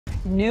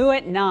New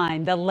at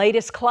 9, the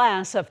latest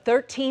class of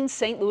 13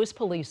 St. Louis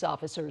police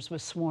officers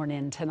was sworn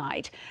in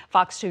tonight.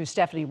 Fox 2's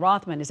Stephanie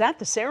Rothman is at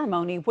the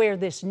ceremony where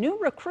this new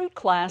recruit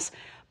class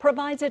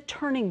provides a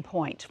turning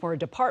point for a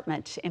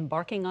department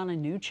embarking on a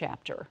new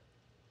chapter.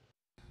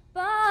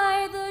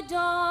 By the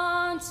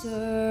dawn's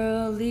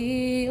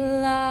early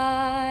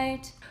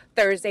light.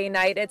 Thursday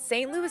night at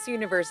St. Louis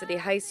University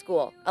High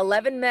School,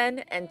 11 men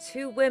and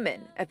 2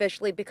 women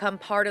officially become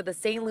part of the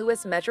St.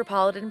 Louis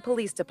Metropolitan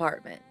Police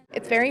Department.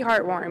 It's very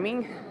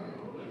heartwarming.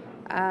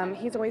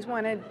 He's always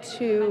wanted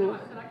to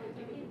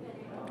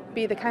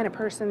be the kind of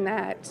person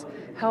that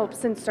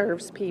helps and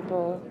serves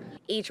people.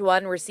 Each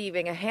one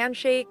receiving a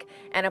handshake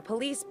and a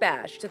police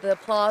badge to the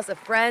applause of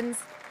friends,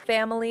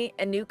 family,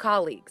 and new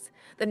colleagues.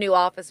 The new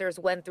officers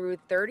went through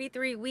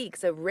 33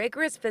 weeks of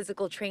rigorous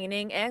physical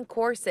training and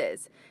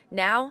courses.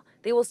 Now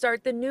they will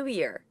start the new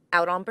year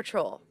out on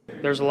patrol.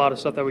 There's a lot of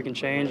stuff that we can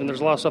change, and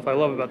there's a lot of stuff I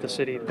love about the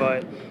city,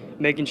 but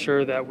making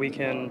sure that we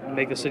can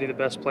make the city the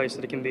best place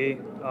that it can be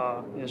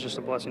is just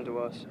a blessing to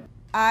us.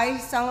 I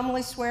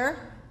solemnly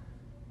swear.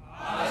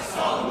 I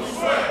solemnly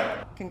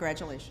swear.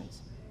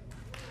 Congratulations.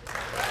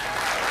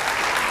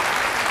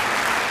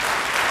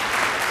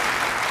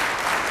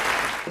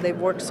 They've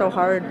worked so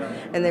hard,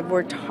 and they've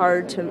worked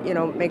hard to,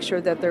 make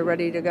sure that they're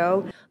ready to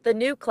go. The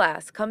new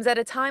class comes at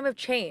a time of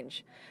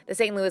change. The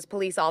St. Louis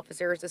Police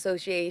Officers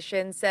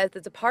Association says the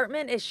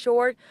department is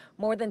short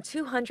more than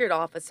 200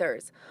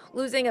 officers,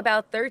 losing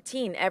about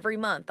 13 every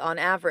month on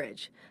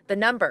average. The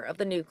number of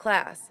the new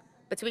class.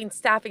 Between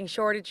staffing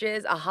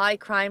shortages, a high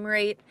crime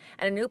rate,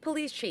 and a new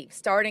police chief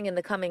starting in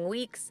the coming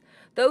weeks,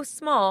 though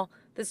small,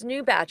 this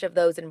new batch of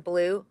those in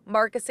blue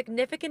mark a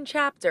significant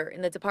chapter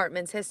in the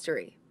department's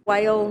history.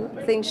 While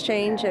things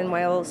change and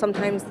while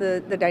sometimes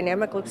the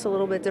dynamic looks a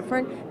little bit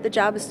different, the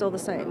job is still the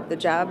same. The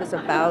job is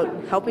about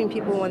helping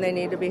people when they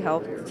need to be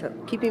helped,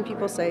 keeping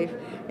people safe,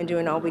 and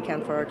doing all we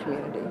can for our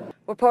community.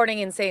 Reporting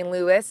in St.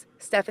 Louis,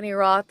 Stephanie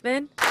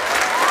Rothman.